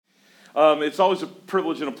It's always a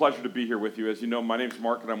privilege and a pleasure to be here with you. As you know, my name's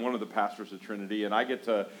Mark, and I'm one of the pastors at Trinity, and I get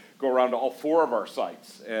to go around to all 4 of our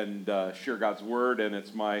sites and share God's Word, and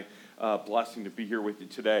it's my blessing to be here with you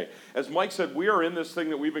today. As Mike said, we are in this thing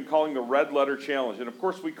that we've been calling the Red Letter Challenge, and of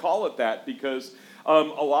course we call it that because a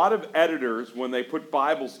lot of editors, when they put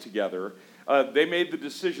Bibles together, they made the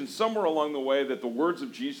decision somewhere along the way that the words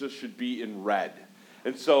of Jesus should be in red.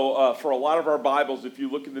 And so for a lot of our Bibles, if you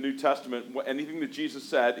look in the New Testament, anything that Jesus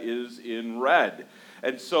said is in red.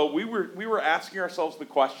 And so we were asking ourselves the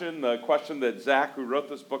question that Zach, who wrote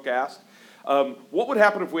this book, asked, what would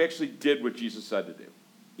happen if we actually did what Jesus said to do?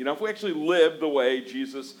 You know, if we actually lived the way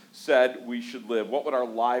Jesus said we should live, what would our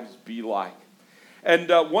lives be like? And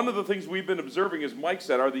one of the things we've been observing, as Mike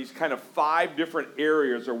said, are these kind of 5 different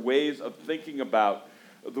areas or ways of thinking about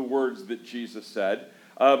the words that Jesus said.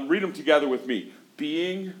 Read them together with me.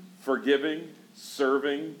 Being, forgiving,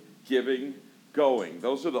 serving, giving, going.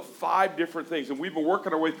 Those are the 5 different things. And we've been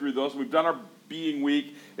working our way through those. We've done our being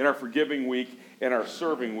week and our forgiving week and our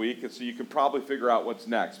serving week. And so you can probably figure out what's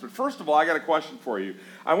next. But first of all, I got a question for you.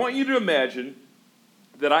 I want you to imagine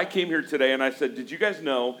that I came here today and I said, did you guys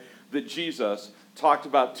know that Jesus talked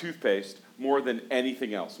about toothpaste more than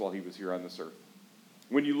anything else while he was here on this earth?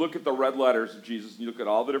 When you look at the red letters of Jesus and you look at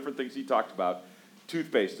all the different things he talked about,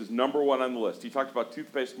 toothpaste is number 1 on the list. He talked about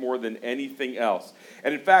toothpaste more than anything else.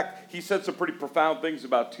 And in fact, he said some pretty profound things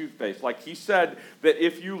about toothpaste. Like he said that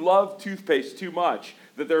if you love toothpaste too much,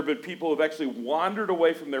 that there have been people who have actually wandered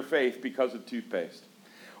away from their faith because of toothpaste.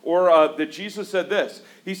 Or that Jesus said this.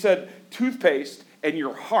 He said, toothpaste and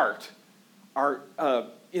your heart are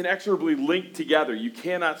inexorably linked together. You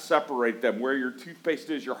cannot separate them. Where your toothpaste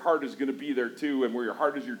is, your heart is going to be there too, and where your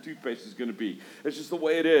heart is, your toothpaste is going to be. It's just the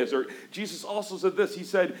way it is. Or Jesus also said this. He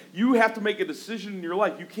said, you have to make a decision in your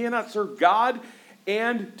life. You cannot serve God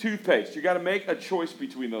and toothpaste. You got to make a choice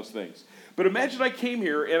between those things. But imagine I came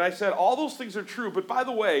here and I said, all those things are true, but by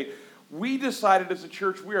the way, we decided as a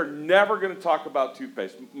church we are never going to talk about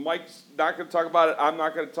toothpaste. Mike's not going to talk about it. I'm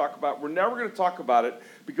not going to talk about it. We're never going to talk about it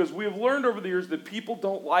because we have learned over the years that people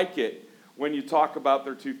don't like it when you talk about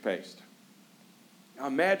their toothpaste. Now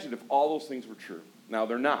imagine if all those things were true. Now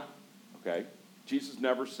they're not, okay? Jesus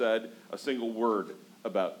never said a single word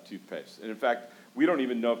about toothpaste. And in fact, we don't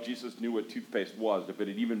even know if Jesus knew what toothpaste was, if it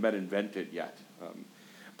had even been invented yet.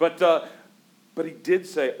 But he did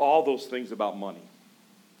say all those things about money.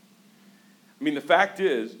 I mean, the fact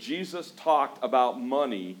is, Jesus talked about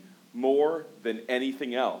money more than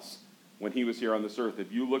anything else when he was here on this earth.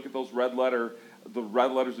 If you look at the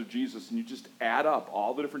red letters of Jesus, and you just add up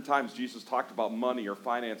all the different times Jesus talked about money or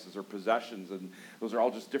finances or possessions, and those are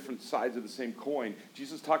all just different sides of the same coin,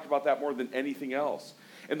 Jesus talked about that more than anything else.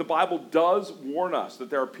 And the Bible does warn us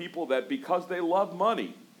that there are people that because they love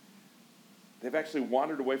money, they've actually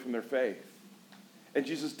wandered away from their faith. And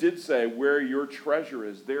Jesus did say, where your treasure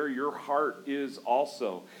is, there your heart is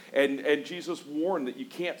also. And Jesus warned that you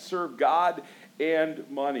can't serve God and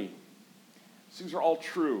money. These things are all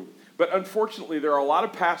true. But unfortunately, there are a lot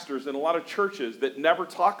of pastors and a lot of churches that never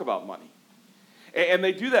talk about money. And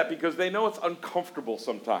they do that because they know it's uncomfortable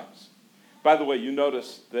sometimes. By the way, you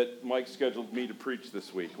notice that Mike scheduled me to preach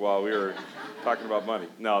this week while we were talking about money.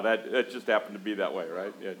 No, that just happened to be that way,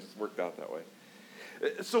 right? Yeah, it just worked out that way.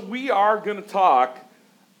 So we are going to talk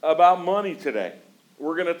about money today.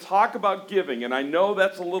 We're going to talk about giving, and I know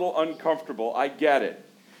that's a little uncomfortable. I get it.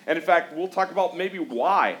 And in fact, we'll talk about maybe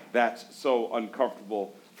why that's so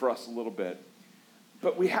uncomfortable for us a little bit.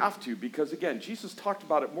 But we have to, because again, Jesus talked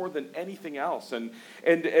about it more than anything else. And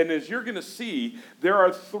as you're going to see, there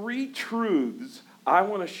are 3 truths I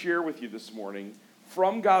want to share with you this morning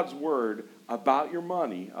from God's Word about your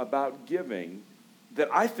money, about giving, that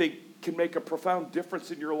I think can make a profound difference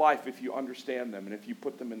in your life if you understand them and if you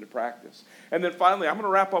put them into practice. And then finally, I'm going to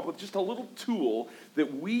wrap up with just a little tool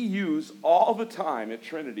that we use all the time at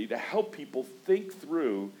Trinity to help people think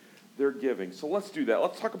through their giving. So let's do that.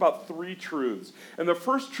 Let's talk about 3 truths. And the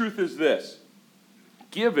first truth is this.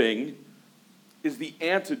 Giving is the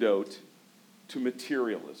antidote to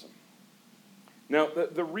materialism. Now,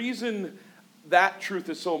 the reason that truth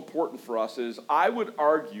is so important for us is I would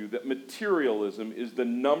argue that materialism is the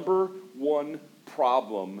number 1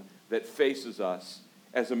 problem that faces us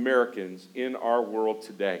as Americans in our world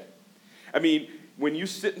today. I mean, when you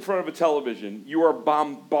sit in front of a television, you are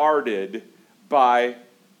bombarded by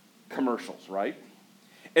commercials, right?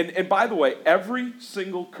 And by the way, every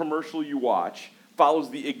single commercial you watch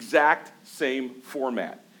follows the exact same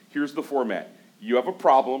format. Here's the format. You have a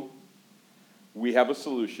problem. We have a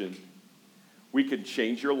solution. We can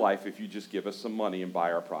change your life if you just give us some money and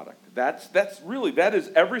buy our product. That is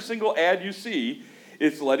every single ad you see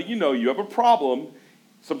It's letting you know you have a problem.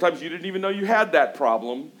 Sometimes you didn't even know you had that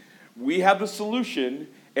problem. We have the solution,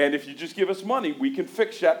 and if you just give us money, we can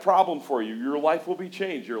fix that problem for you. Your life will be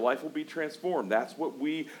changed. Your life will be transformed. That's what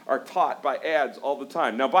we are taught by ads all the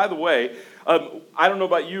time. Now, by the way, I don't know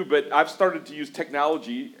about you, but I've started to use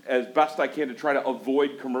technology as best I can to try to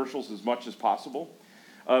avoid commercials as much as possible.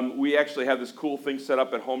 We actually have this cool thing set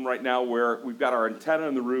up at home right now where we've got our antenna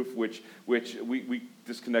on the roof, which we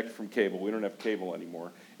disconnect from cable. We don't have cable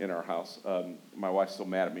anymore in our house. My wife's still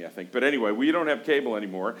mad at me, I think. But anyway, we don't have cable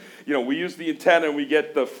anymore. We use the antenna and we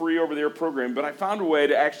get the free over-the-air program. But I found a way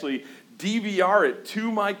to actually DVR it to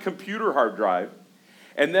my computer hard drive.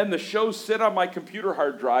 And then the shows sit on my computer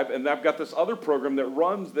hard drive, and I've got this other program that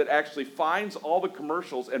runs that actually finds all the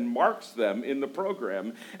commercials and marks them in the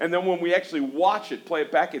program. And then when we actually watch it, play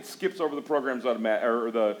it back, it skips over the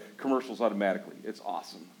the commercials automatically. It's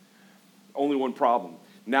awesome. Only one problem.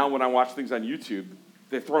 Now when I watch things on YouTube,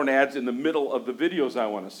 they've thrown ads in the middle of the videos I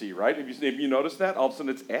want to see, right? Have you noticed that? All of a sudden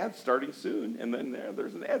it's ads starting soon, and then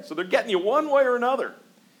there's an ad. So they're getting you one way or another.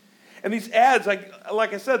 And these ads,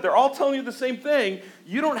 like I said, they're all telling you the same thing.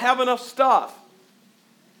 You don't have enough stuff.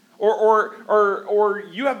 Or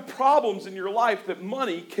you have problems in your life that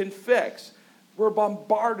money can fix. We're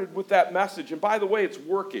bombarded with that message. And by the way, it's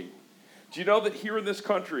working. Do you know that here in this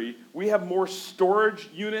country, we have more storage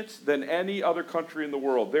units than any other country in the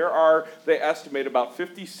world? There are, they estimate, about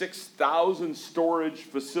 56,000 storage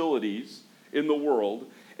facilities in the world,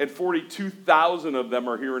 and 42,000 of them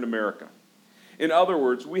are here in America. In other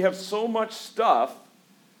words, we have so much stuff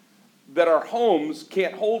that our homes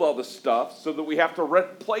can't hold all the stuff, so that we have to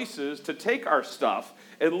rent places to take our stuff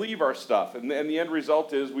and leave our stuff. And the end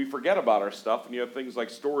result is we forget about our stuff, and you have things like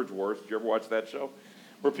Storage Wars. Did you ever watch that show?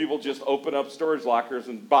 Where people just open up storage lockers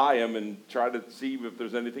and buy them and try to see if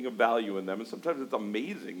there's anything of value in them. And sometimes it's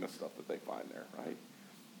amazing the stuff that they find there, right?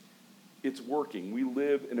 It's working. We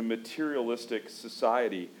live in a materialistic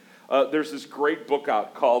society. There's this great book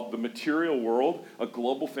out called The Material World, A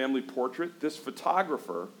Global Family Portrait. This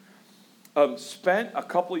photographer spent a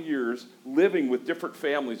couple of years living with different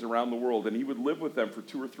families around the world, and he would live with them for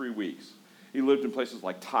 2 or 3 weeks. He lived in places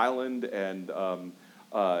like Thailand and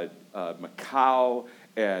Macau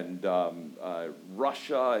and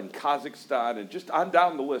Russia and Kazakhstan and just on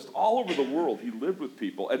down the list. All over the world, he lived with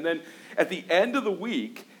people. And then at the end of the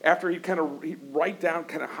week, after he'd write down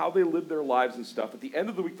kind of how they lived their lives and stuff, at the end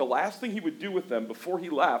of the week, the last thing he would do with them before he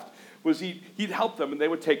left was he'd help them, and they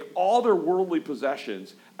would take all their worldly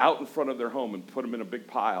possessions out in front of their home and put them in a big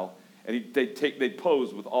pile, and they'd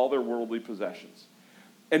pose with all their worldly possessions.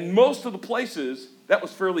 And most of the places, that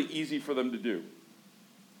was fairly easy for them to do.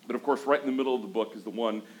 But of course, right in the middle of the book is the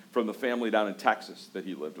one from the family down in Texas that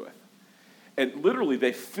he lived with. And literally,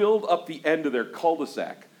 they filled up the end of their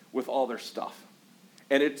cul-de-sac with all their stuff.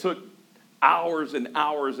 And it took hours and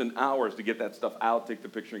hours and hours to get that stuff out, take the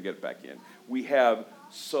picture, and get it back in. We have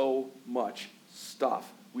so much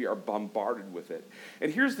stuff. We are bombarded with it.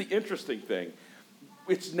 And here's the interesting thing.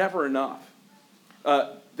 It's never enough.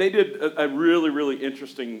 They did a really, really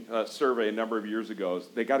interesting survey a number of years ago.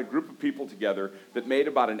 They got a group of people together that made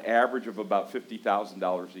about an average of about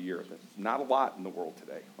 $50,000 a year. That's not a lot in the world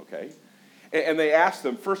today, okay? And they asked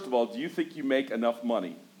them, first of all, do you think you make enough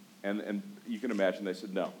money? And you can imagine they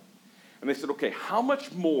said no. And they said, okay, how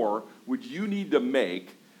much more would you need to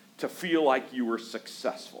make to feel like you were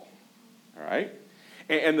successful? All right?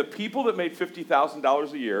 And the people that made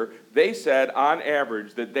 $50,000 a year, they said on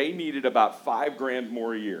average that they needed about $5,000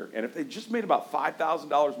 more a year. And if they just made about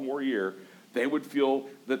 $5,000 more a year, they would feel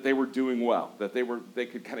that they were doing well, that they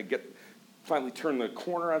could kind of finally turn the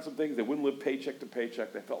corner on some things. They wouldn't live paycheck to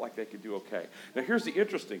paycheck. They felt like they could do okay. Now here's the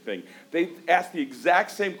interesting thing. They asked the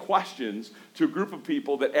exact same questions to a group of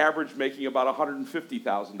people that averaged making about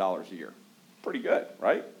 $150,000 a year. Pretty good,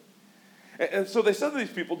 right? And so they said to these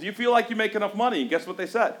people, do you feel like you make enough money? And guess what they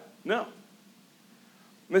said? No.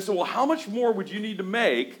 And they said, well, how much more would you need to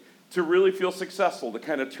make to really feel successful, to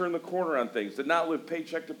kind of turn the corner on things, to not live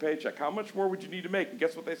paycheck to paycheck? How much more would you need to make? And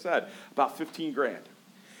guess what they said? About $15,000.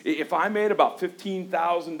 If I made about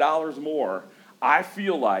 $15,000 more, I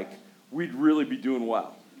feel like we'd really be doing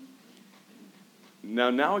well.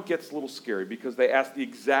 Now it gets a little scary because they asked the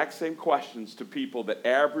exact same questions to people that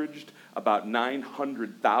averaged about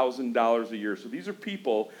 $900,000 a year. So these are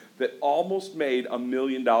people that almost made $1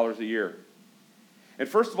 million a year. And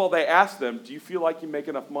first of all, they asked them, do you feel like you make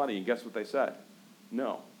enough money? And guess what they said?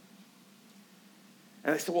 No.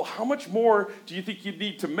 And they said, well, how much more do you think you'd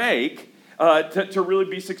need to make to really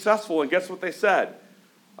be successful? And guess what they said?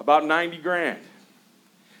 About $90,000.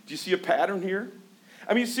 Do you see a pattern here?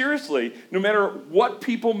 I mean, seriously, no matter what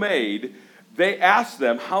people made, they asked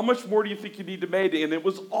them, how much more do you think you need to make? And it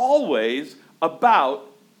was always about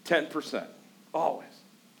 10%. Always.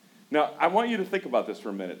 Now, I want you to think about this for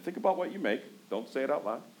a minute. Think about what you make. Don't say it out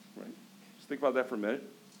loud. Right? Just think about that for a minute.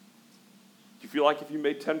 Do you feel like if you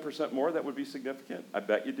made 10% more, that would be significant? I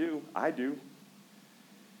bet you do. I do.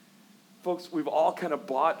 Folks, we've all kind of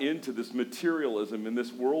bought into this materialism in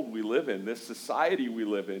this world we live in, this society we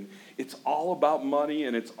live in. It's all about money,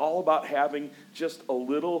 and it's all about having just a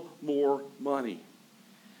little more money.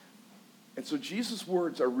 And so Jesus'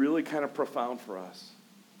 words are really kind of profound for us.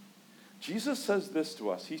 Jesus says this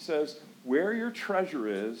to us. He says, where your treasure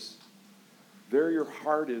is, there your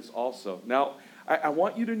heart is also. Now, I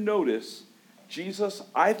want you to notice, Jesus,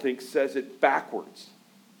 I think, says it backwards.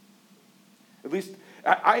 At least,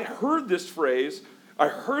 I heard this phrase, I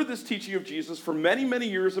heard this teaching of Jesus for many, many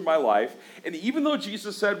years in my life, and even though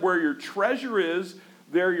Jesus said, where your treasure is,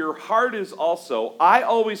 there your heart is also, I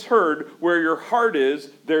always heard, where your heart is,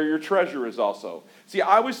 there your treasure is also. See,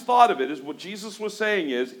 I always thought of it as what Jesus was saying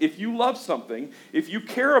is, if you love something, if you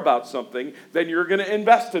care about something, then you're going to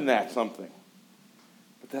invest in that something.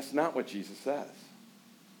 But that's not what Jesus says.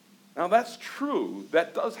 Now, that's true.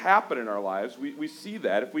 That does happen in our lives. We see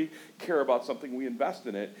that. If we care about something, we invest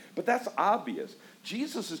in it. But that's obvious.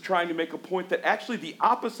 Jesus is trying to make a point that actually the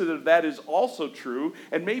opposite of that is also true,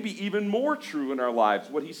 and maybe even more true in our lives.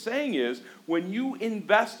 What he's saying is, when you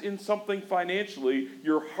invest in something financially,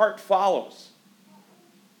 your heart follows.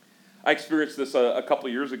 I experienced this a couple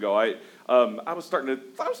of years ago. I was starting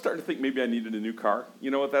to think maybe I needed a new car. You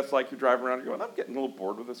know what that's like? You drive around and you're going, I'm getting a little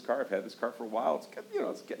bored with this car. I've had this car for a while.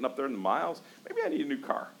 It's getting up there in the miles. Maybe I need a new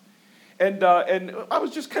car. And I was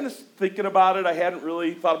just kind of thinking about it. I hadn't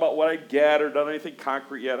really thought about what I'd get or done anything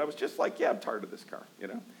concrete yet. I was just like, yeah, I'm tired of this car,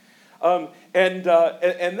 And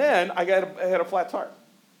then I had a flat tire.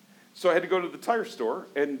 So I had to go to the tire store,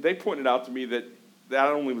 and they pointed out to me that not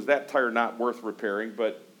only was that tire not worth repairing,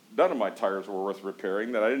 but none of my tires were worth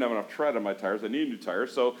repairing, that I didn't have enough tread on my tires. I needed new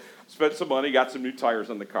tires, so spent some money, got some new tires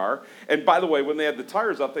on the car. And by the way, when they had the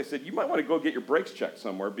tires up, they said, you might want to go get your brakes checked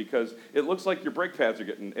somewhere because it looks like your brake pads are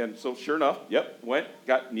getting, and so sure enough,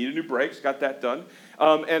 needed new brakes, got that done.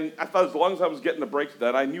 And I thought as long as I was getting the brakes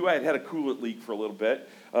done, I knew I had a coolant leak for a little bit.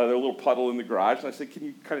 There was a little puddle in the garage, and I said, can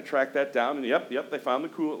you kind of track that down? And yep, they found the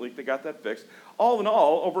coolant leak, they got that fixed. All in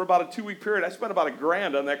all, over about a 2-week period, I spent about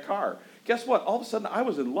 $1,000 on that car. Guess what? All of a sudden, I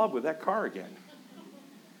was in love with that car again.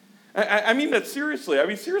 I mean that seriously.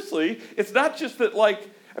 Seriously, it's not just that,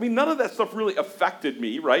 none of that stuff really affected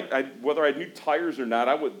me, right? Whether I had new tires or not,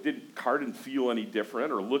 car didn't feel any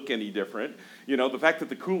different or look any different. The fact that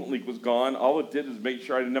the coolant leak was gone, all it did is make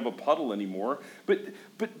sure I didn't have a puddle anymore.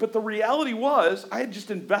 But the reality was, I had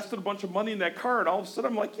just invested a bunch of money in that car, and all of a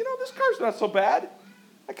sudden, I'm like, this car's not so bad.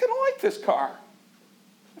 I kind of like this car.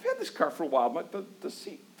 I've had this car for a while, but the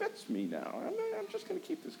seat fits me now. I'm just going to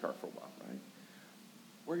keep this car for a while, right?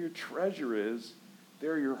 Where your treasure is,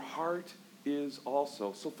 there your heart is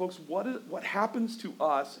also. So, folks, what happens to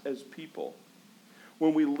us as people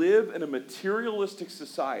when we live in a materialistic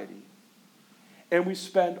society and we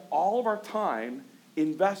spend all of our time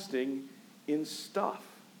investing in stuff?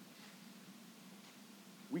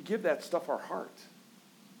 We give that stuff our heart.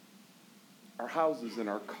 Our houses and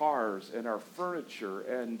our cars and our furniture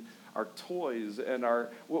and our toys and our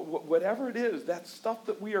whatever it is, that stuff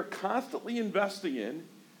that we are constantly investing in,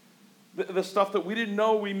 the stuff that we didn't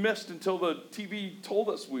know we missed until the TV told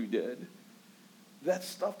us we did, that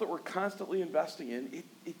stuff that we're constantly investing in,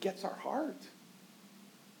 it gets our heart.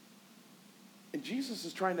 And Jesus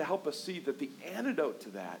is trying to help us see that the antidote to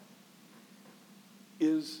that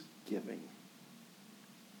is giving.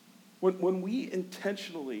 When we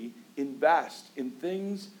intentionally invest in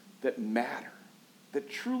things that matter, that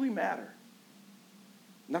truly matter,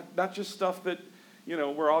 not just stuff that,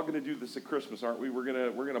 we're all going to do this at Christmas, aren't we? We're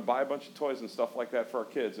going to buy a bunch of toys and stuff like that for our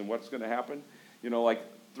kids, and what's going to happen?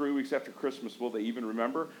 3 weeks after Christmas, will they even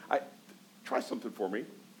remember? Try something for me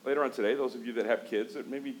later on today. Those of you that have kids,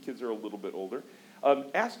 maybe kids are a little bit older,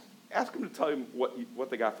 ask them to tell you what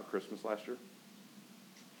they got for Christmas last year.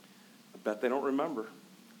 I bet they don't remember.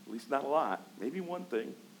 At least not a lot. Maybe one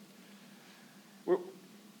thing.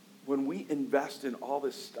 When we invest in all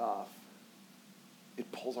this stuff,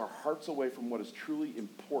 it pulls our hearts away from what is truly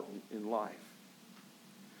important in life.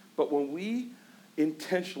 But when we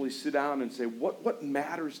intentionally sit down and say, what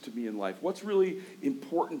matters to me in life? What's really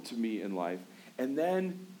important to me in life? And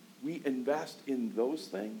then we invest in those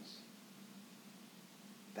things,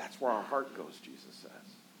 that's where our heart goes, Jesus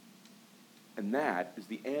says. And that is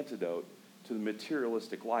the antidote to the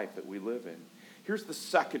materialistic life that we live in. Here's the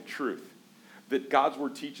second truth that God's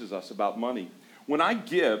Word teaches us about money. When I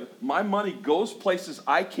give, my money goes places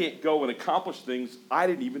I can't go and accomplish things I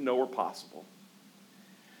didn't even know were possible.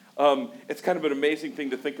 It's kind of an amazing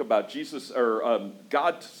thing to think about.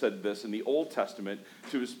 God said this in the Old Testament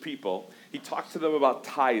to his people. He talks to them about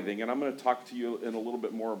tithing, and I'm going to talk to you in a little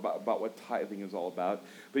bit more about what tithing is all about.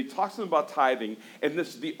 But he talks to them about tithing, and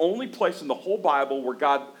this is the only place in the whole Bible where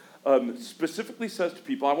God specifically says to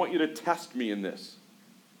people, I want you to test me in this.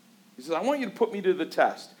 He says, I want you to put me to the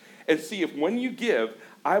test and see if when you give,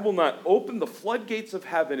 I will not open the floodgates of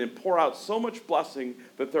heaven and pour out so much blessing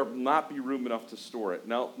that there will not be room enough to store it.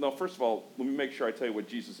 Now, first of all, let me make sure I tell you what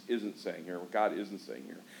Jesus isn't saying here, what God isn't saying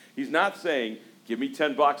here. He's not saying, give me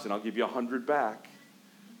 $10 and I'll give you 100 back.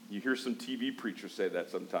 You hear some TV preachers say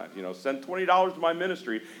that sometimes. Send $20 to my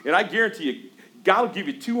ministry, and I guarantee you, God will give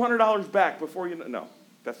you $200 back before you know. No,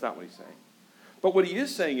 that's not what he's saying. But what he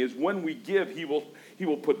is saying is when we give, he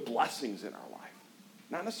will put blessings in our life.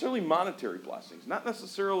 Not necessarily monetary blessings, not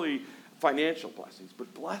necessarily financial blessings,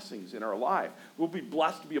 but blessings in our life. We'll be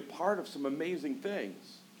blessed to be a part of some amazing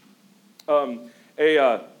things. I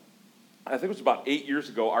think it was about 8 years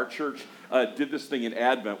ago, our church did this thing in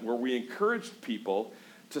Advent where we encouraged people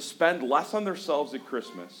to spend less on themselves at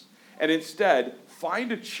Christmas and instead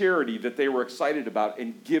find a charity that they were excited about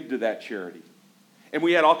and give to that charity. And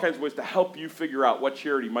we had all kinds of ways to help you figure out what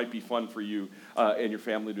charity might be fun for you and your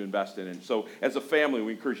family to invest in. And so as a family,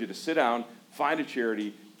 we encourage you to sit down, find a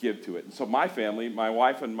charity, give to it. And so my family, my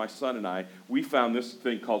wife and my son and I, we found this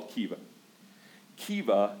thing called Kiva.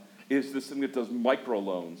 Kiva is this thing that does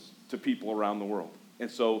microloans to people around the world. And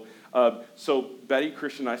so Betty,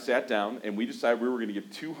 Christian, and I sat down, and we decided we were going to give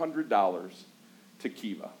 $200 to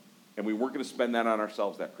Kiva. And we weren't going to spend that on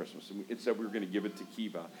ourselves that Christmas. And instead, we were going to give it to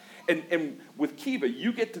Kiva. And with Kiva,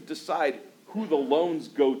 you get to decide who the loans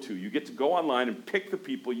go to. You get to go online and pick the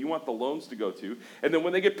people you want the loans to go to. And then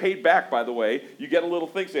when they get paid back, by the way, you get a little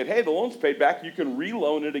thing saying, hey, the loan's paid back. You can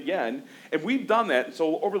reloan it again. And we've done that. And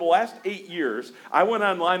so over the last 8 years, I went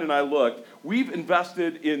online and I looked. We've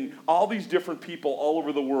invested in all these different people all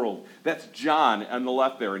over the world. That's John on the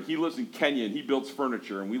left there. And he lives in Kenya and he builds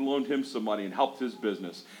furniture. And we loaned him some money and helped his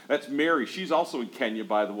business. That's Mary. She's also in Kenya,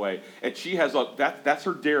 by the way. And she has that's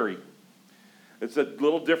her dairy. It's a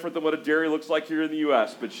little different than what a dairy looks like here in the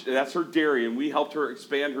U.S., but that's her dairy, and we helped her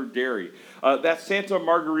expand her dairy. That's Santa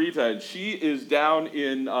Margarita, and she is down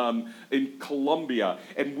in Colombia,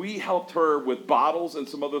 and we helped her with bottles and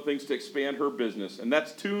some other things to expand her business. And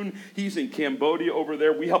that's Toon. He's in Cambodia over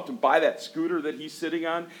there. We helped him buy that scooter that he's sitting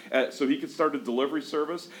on so he could start a delivery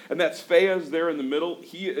service. And that's Fayez there in the middle.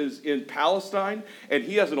 He is in Palestine, and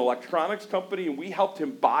he has an electronics company, and we helped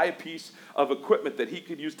him buy a piece of equipment that he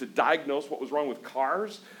could use to diagnose what was wrong with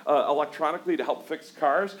cars electronically to help fix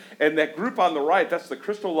cars. And that group on the right, that's the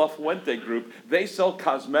Crystal La Fuente group. They sell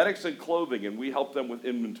cosmetics and clothing, and we help them with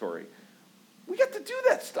inventory. We get to do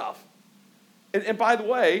that stuff. And by the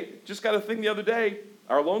way, just got a thing the other day,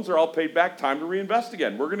 our loans are all paid back, time to reinvest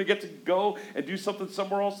again. We're going to get to go and do something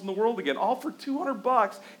somewhere else in the world again, all for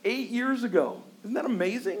 $200 8 years ago. Isn't that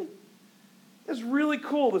amazing? It's really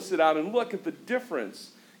cool to sit down and look at the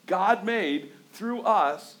difference God made through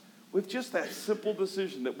us with just that simple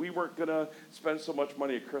decision that we weren't going to spend so much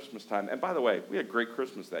money at Christmas time. And by the way, we had a great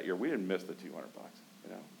Christmas that year. We didn't miss the $200,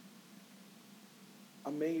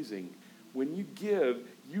 Amazing. When you give,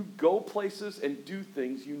 you go places and do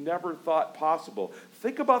things you never thought possible.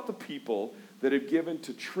 Think about the people that have given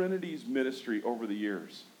to Trinity's ministry over the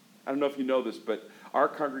years. I don't know if you know this, but our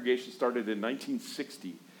congregation started in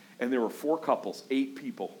 1960, and there were 4 couples, 8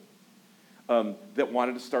 people. That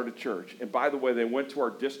wanted to start a church. And by the way, they went to our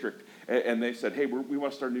district and they said, hey, we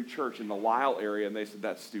want to start a new church in the Lisle area. And they said,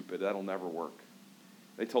 that's stupid. That'll never work.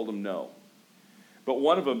 They told them no. But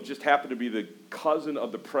one of them just happened to be the cousin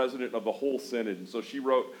of the president of the whole synod. And so she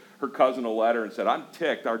wrote her cousin a letter and said, I'm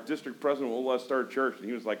ticked. Our district president won't let us start a church. And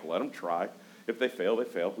he was like, let them try. If they fail, they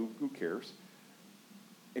fail. Who cares?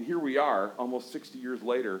 And here we are, almost 60 years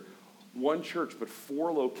later, one church, but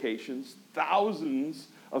 4 locations, thousands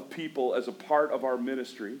of people as a part of our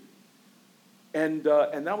ministry. And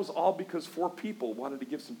that was all because 4 people wanted to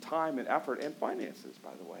give some time and effort and finances,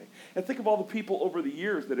 by the way. And think of all the people over the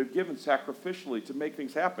years that have given sacrificially to make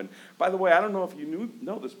things happen. By the way, I don't know if you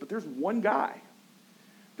know this, but there's one guy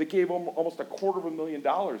that gave almost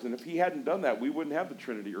 $250,000. And if he hadn't done that, we wouldn't have the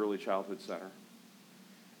Trinity Early Childhood Center.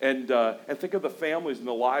 And think of the families and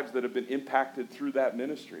the lives that have been impacted through that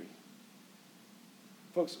ministry.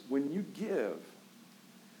 Folks, when you give,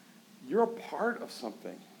 you're a part of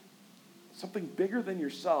something bigger than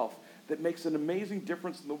yourself that makes an amazing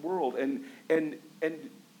difference in the world. And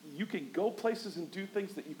you can go places and do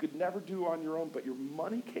things that you could never do on your own, but your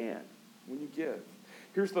money can. when you give.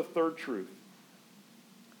 Here's the third truth.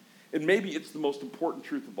 And maybe it's the most important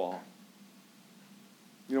truth of all.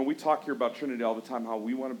 You know, we talk here about Trinity all the time, how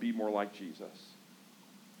we want to be more like Jesus.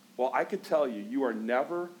 Well, I could tell you, you are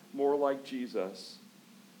never more like Jesus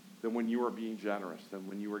than when you are being generous, than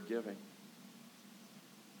when you are giving.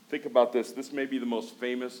 Think about this. This may be the most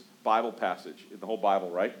famous Bible passage in the whole Bible,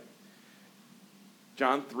 right?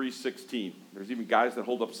 John 3:16. There's even guys that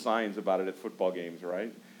hold up signs about it at football games,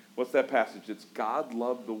 right? What's that passage? It's God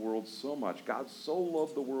loved the world so much. God so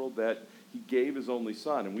loved the world that he gave his only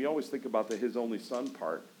son. And we always think about the his only son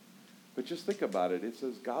part. But just think about it. It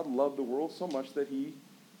says God loved the world so much that he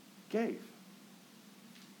gave.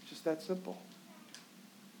 It's just that simple.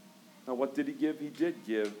 Now, what did he give? He did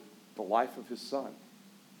give the life of his son.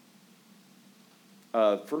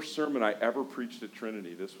 First sermon I ever preached at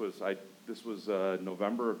Trinity. This was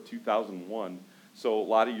November of 2001, so a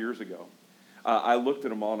lot of years ago. I looked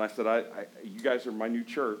at them all and I said, you guys are my new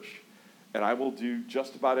church, and I will do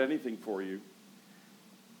just about anything for you.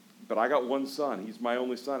 But I got one son. He's my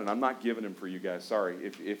only son, and I'm not giving him for you guys. Sorry.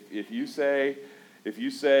 If you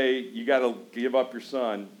say you got to give up your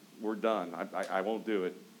son, we're done. I won't do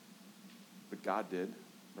it. But God did,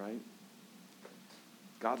 right?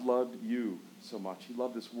 God loved you so much. He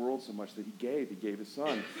loved this world so much that he gave his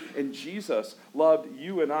son. And Jesus loved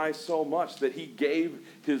you and I so much that he gave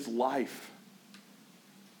his life.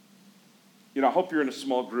 You know, I hope you're in a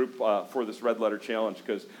small group for this Red Letter Challenge,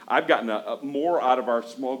 because I've gotten more out of our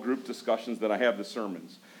small group discussions than I have the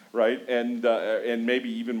sermons, right? And maybe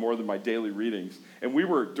even more than my daily readings. And we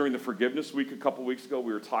were, during the Forgiveness Week a couple weeks ago,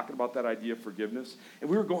 we were talking about that idea of forgiveness. And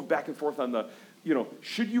we were going back and forth on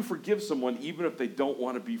should you forgive someone even if they don't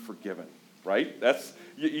want to be forgiven, right? That's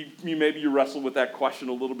maybe you wrestled with that question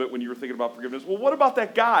a little bit when you were thinking about forgiveness. Well, what about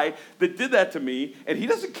that guy that did that to me, and he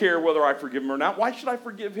doesn't care whether I forgive him or not? Why should I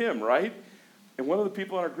forgive him, right? And one of the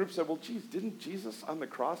people in our group said, well, geez, didn't Jesus on the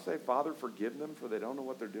cross say, Father, forgive them, for they don't know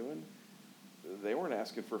what they're doing? They weren't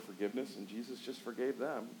asking for forgiveness, and Jesus just forgave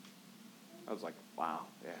them. I was like, wow,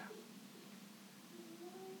 yeah.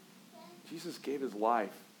 Jesus gave his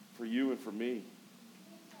life for you and for me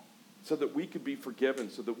so that we could be forgiven,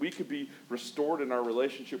 so that we could be restored in our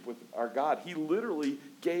relationship with our God. He literally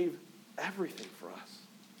gave everything for us.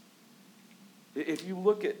 If you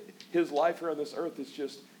look at his life here on this earth, it's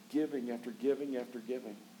just giving after giving after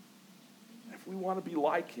giving. If we want to be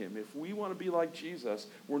like him, if we want to be like Jesus,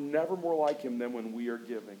 we're never more like him than when we are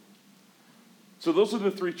giving. So those are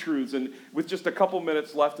the three truths. And with just a couple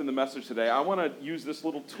minutes left in the message today, I want to use this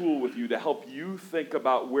little tool with you to help you think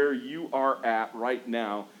about where you are at right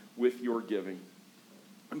now with your giving.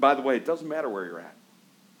 And by the way, it doesn't matter where you're at.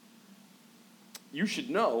 You should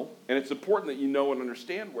know, and it's important that you know and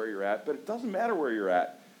understand where you're at, but it doesn't matter where you're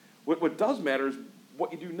at. What does matter is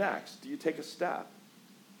what you do next. Do you take a step?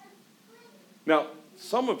 Now,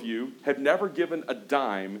 some of you have never given a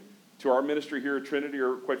dime to our ministry here at Trinity,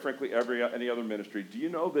 or quite frankly, any other ministry. Do you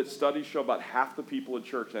know that studies show about half the people in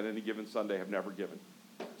church on any given Sunday have never given?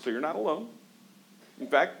 So you're not alone. In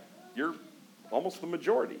fact, you're almost the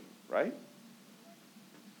majority, right?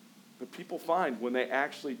 But people find when they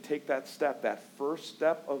actually take that step, that first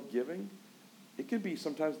step of giving, it can be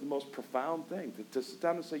sometimes the most profound thing. To sit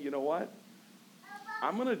down and say, you know what?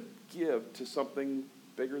 I'm going to give to something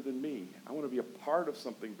bigger than me. I want to be a part of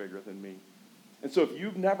something bigger than me. And so if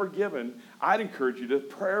you've never given, I'd encourage you to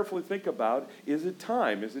prayerfully think about, is it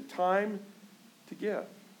time? Is it time to give?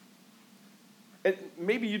 And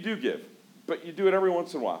maybe you do give, but you do it every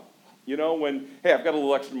once in a while. You know, when, hey, I've got a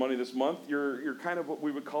little extra money this month, you're kind of what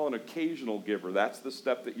we would call an occasional giver. That's the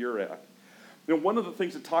step that you're at. You know, one of the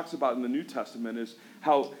things it talks about in the New Testament is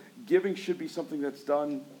how giving should be something that's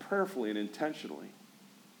done prayerfully and intentionally.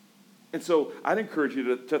 And so I'd encourage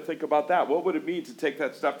you to think about that. What would it mean to take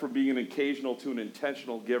that step from being an occasional to an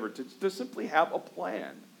intentional giver, to simply have a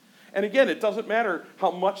plan? And again, it doesn't matter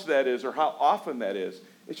how much that is or how often that is.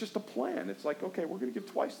 It's just a plan. It's like, okay, we're going to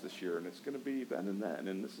give twice this year, and it's going to be then,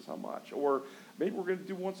 and this is how much. Or maybe we're going to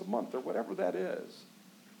do once a month, or whatever that is.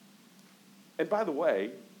 And by the way,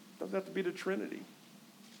 it doesn't have to be to Trinity.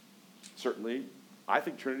 Certainly, I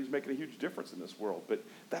think Trinity's making a huge difference in this world, but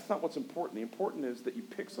that's not what's important. The important is that you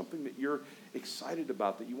pick something that you're excited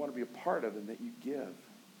about, that you want to be a part of, and that you give.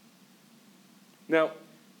 Now,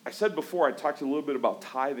 I said before, I talked to you a little bit about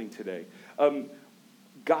tithing today.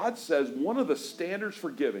 God says one of the standards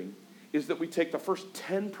for giving is that we take the first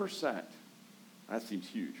 10%. That seems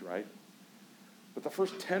huge, right? But the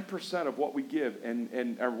first 10% of what we give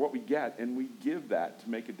or what we get, and we give that to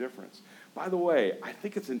make a difference. By the way, I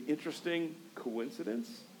think it's an interesting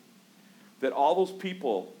coincidence that all those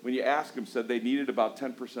people, when you ask them, said they needed about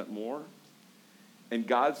 10% more. And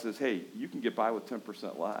God says, hey, you can get by with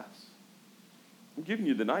 10% less. I'm giving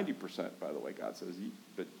you the 90%, by the way, God says.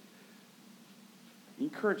 But he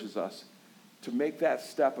encourages us to make that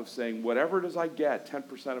step of saying, whatever it is I get,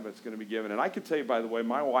 10% of it's going to be given. And I can tell you, by the way,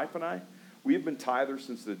 my wife and I, we have been tithers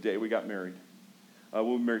since the day we got married. We've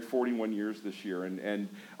been married 41 years this year. And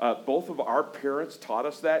both of our parents taught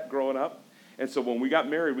us that growing up. And so when we got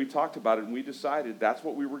married, we talked about it, and we decided that's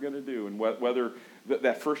what we were going to do. And whether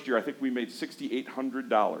that first year, I think we made $6,800.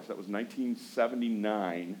 That was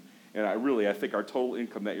 1979. And I think our total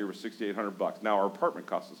income that year was $6,800. Now our apartment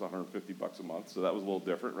cost us $150 a month, so that was a little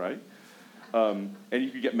different, right? And you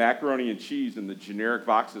could get macaroni and cheese in the generic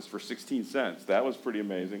boxes for 16 cents. That was pretty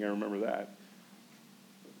amazing. I remember that.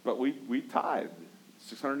 But we tithed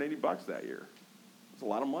 $680 that year. It's a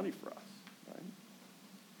lot of money for us, right?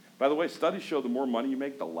 By the way, studies show the more money you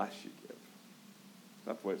make, the less you give.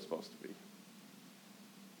 That's the way it's supposed to be.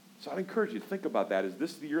 So I'd encourage you to think about that. Is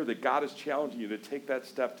this the year that God is challenging you to take that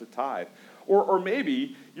step to tithe? Or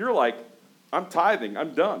maybe you're like, I'm tithing,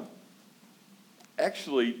 I'm done.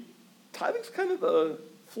 Actually, tithing's kind of the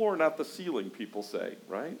floor, not the ceiling, people say,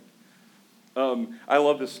 right? I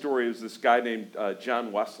love this story. There's this guy named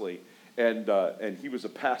John Wesley, and he was a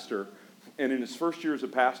pastor. And in his first year as a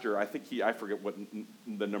pastor, I forget what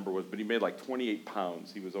the number was, but he made like 28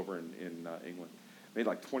 pounds. He was over in England. Made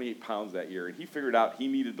like 28 pounds that year. And he figured out he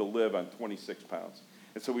needed to live on 26 pounds.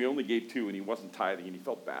 And so he only gave 2, and he wasn't tithing, and he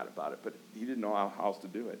felt bad about it, but he didn't know how else to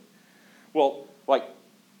do it. Well, like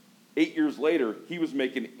 8 years later, he was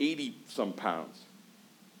making 80-some pounds.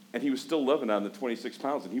 And he was still living on the 26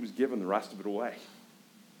 pounds, and he was giving the rest of it away.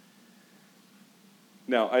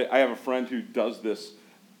 Now, I have a friend who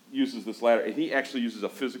uses this ladder, and he actually uses a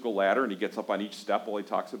physical ladder, and he gets up on each step while he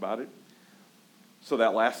talks about it. So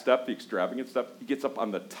that last step, the extravagant step, he gets up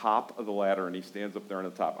on the top of the ladder, and he stands up there on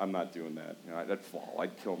the top. I'm not doing that. I'd fall.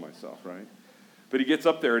 I'd kill myself, right? But he gets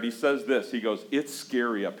up there, and he says this. He goes, it's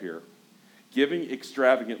scary up here. Giving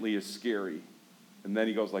extravagantly is scary. And then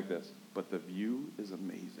he goes like this, but the view is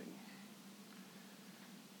amazing.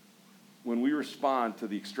 When we respond to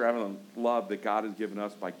the extravagant love that God has given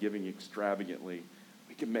us by giving extravagantly,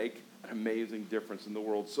 we can make an amazing difference in the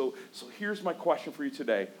world. So here's my question for you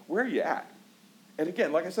today. Where are you at? And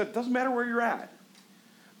again, like I said, it doesn't matter where you're at.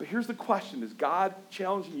 But here's the question. Is God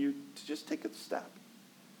challenging you to just take a step?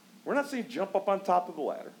 We're not saying jump up on top of the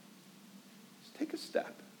ladder. Just take a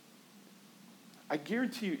step. I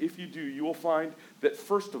guarantee you, if you do, you will find that,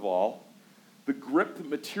 first of all, the grip that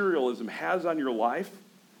materialism has on your life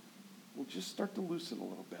will just start to loosen a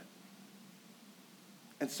little bit.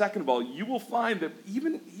 And second of all, you will find that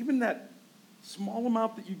even that small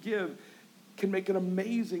amount that you give can make an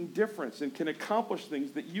amazing difference and can accomplish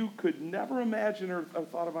things that you could never imagine or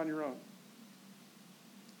thought of on your own.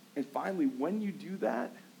 And finally, when you do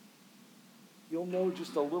that, you'll know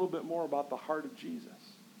just a little bit more about the heart of Jesus.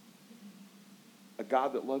 A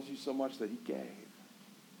God that loves you so much that he gave.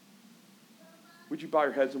 Would you bow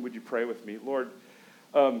your heads and would you pray with me? Lord,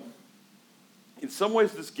 in some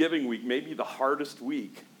ways this giving week may be the hardest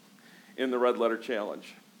week in the Red Letter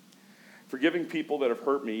Challenge. Forgiving people that have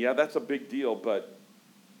hurt me, yeah, that's a big deal, but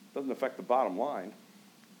it doesn't affect the bottom line.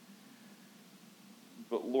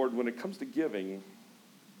 But Lord, when it comes to giving,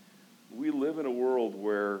 we live in a world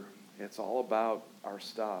where it's all about our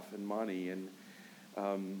stuff and money,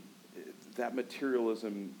 and that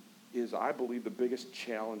materialism is, I believe, the biggest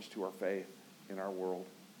challenge to our faith in our world.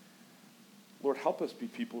 Lord, help us be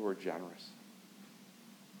people who are generous.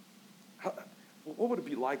 What would it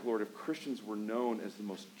be like, Lord, if Christians were known as the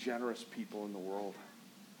most generous people in the world?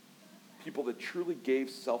 People that truly gave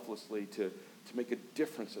selflessly to make a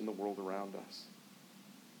difference in the world around us.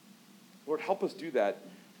 Lord, help us do that.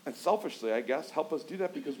 And selfishly, I guess, help us do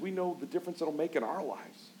that because we know the difference it'll make in our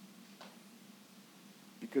lives.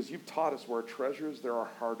 Because you've taught us where our treasure is, there our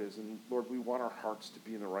heart is. And Lord, we want our hearts to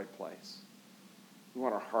be in the right place. We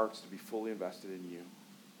want our hearts to be fully invested in you.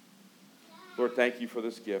 Lord, thank you for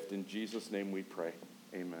this gift. In Jesus' name we pray.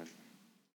 Amen.